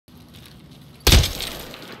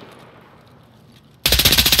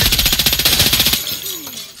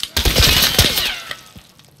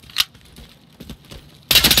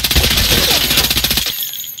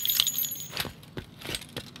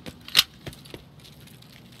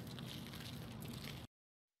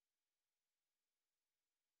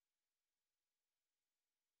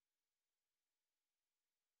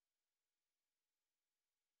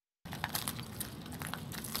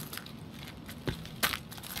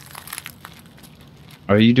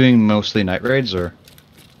Are you doing mostly night raids or?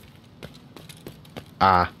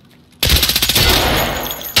 Ah.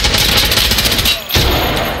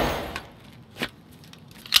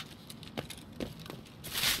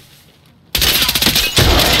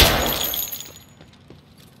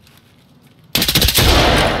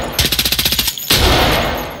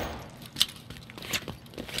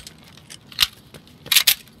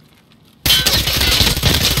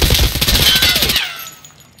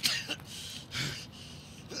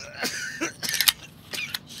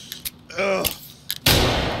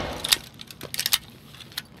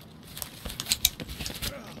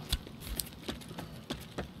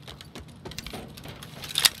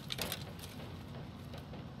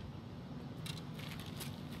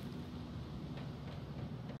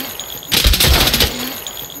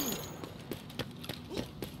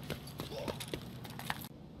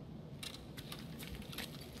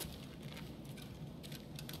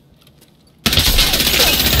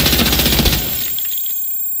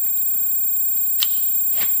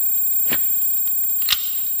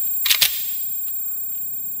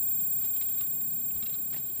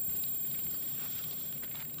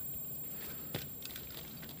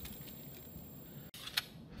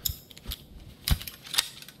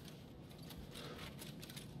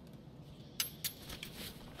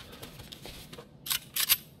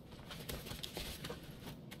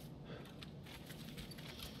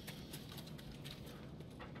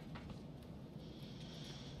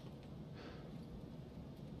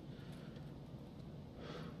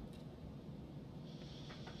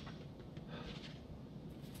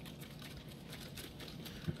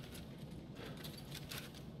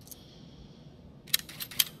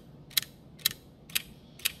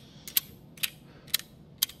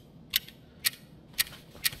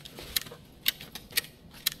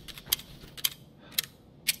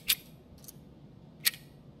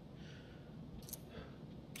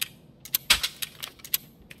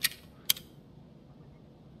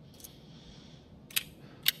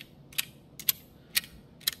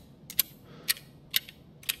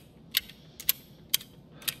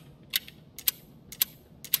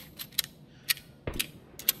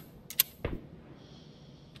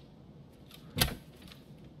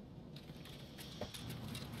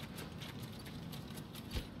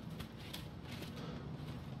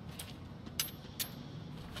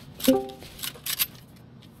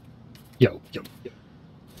 Yo.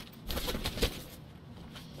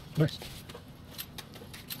 Nice.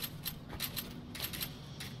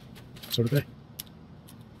 So did they.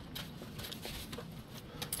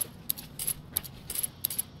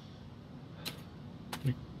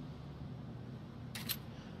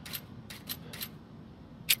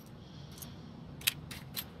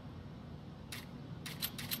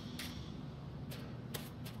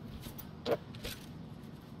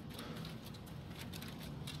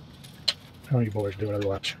 How are you boys doing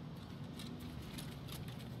otherwise?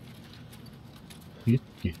 Yeah.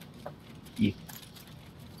 Yeah.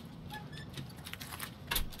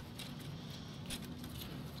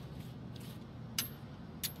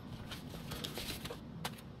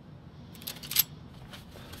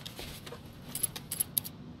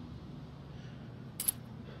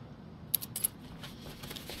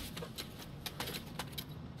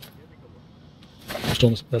 Still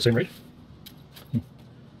in that same rate?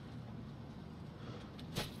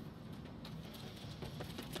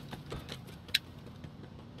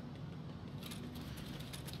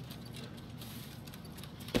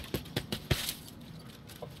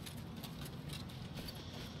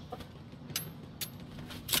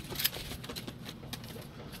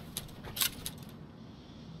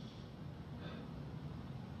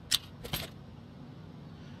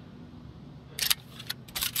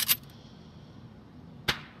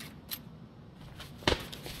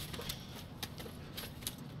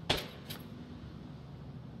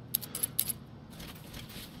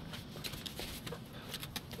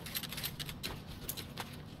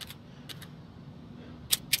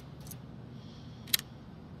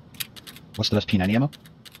 What's the best P90 ammo?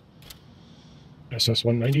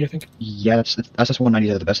 SS-190, I think. Yeah, that's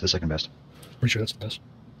SS-190s are the best of the second best. Pretty sure that's the best.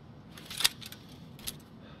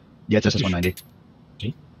 Yeah, it's SS-190.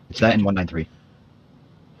 See? It's that and 193.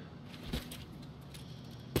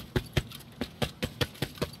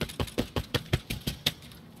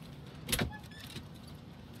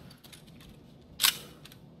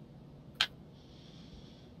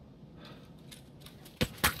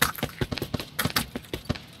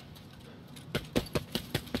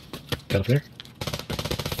 Got up there.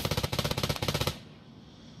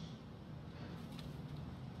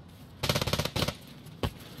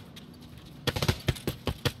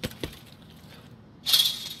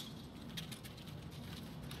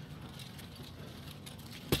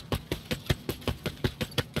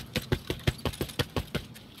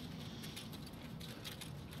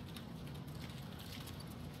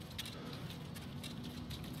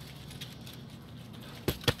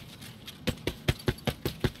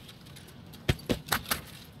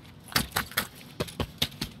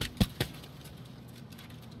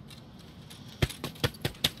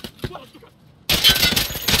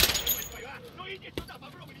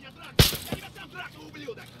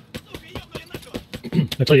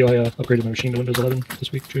 I tell you, I upgraded my machine to Windows 11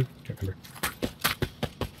 this week too. Can't remember.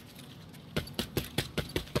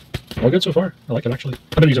 All good so far. I like it actually.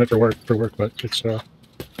 I've been using it for work, but it's good.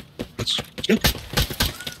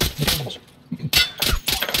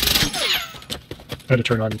 I had to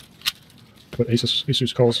turn on what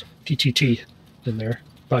ASUS calls pt2 in their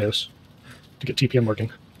BIOS to get TPM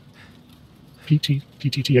working. pt2. I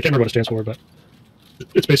can't remember what it stands for, but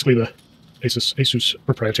it's basically the ASUS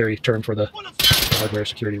proprietary term for the hardware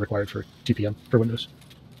security required for TPM for Windows.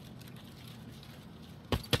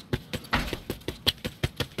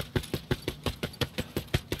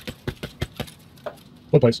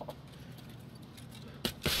 What place?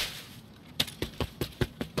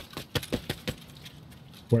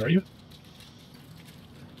 Where are you?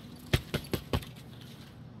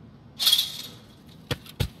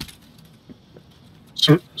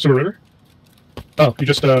 Silver River? Oh, you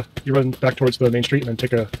just you run back towards the main street and then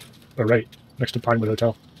take a right next to Pinewood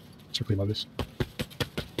Hotel. Circling Lotus.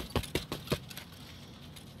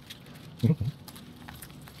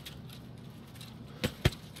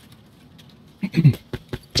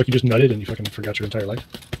 It's like you just nutted and you fucking forgot your entire life.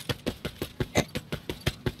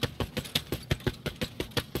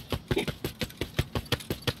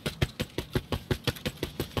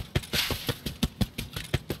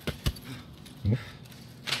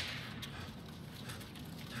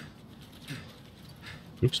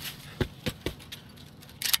 Oops.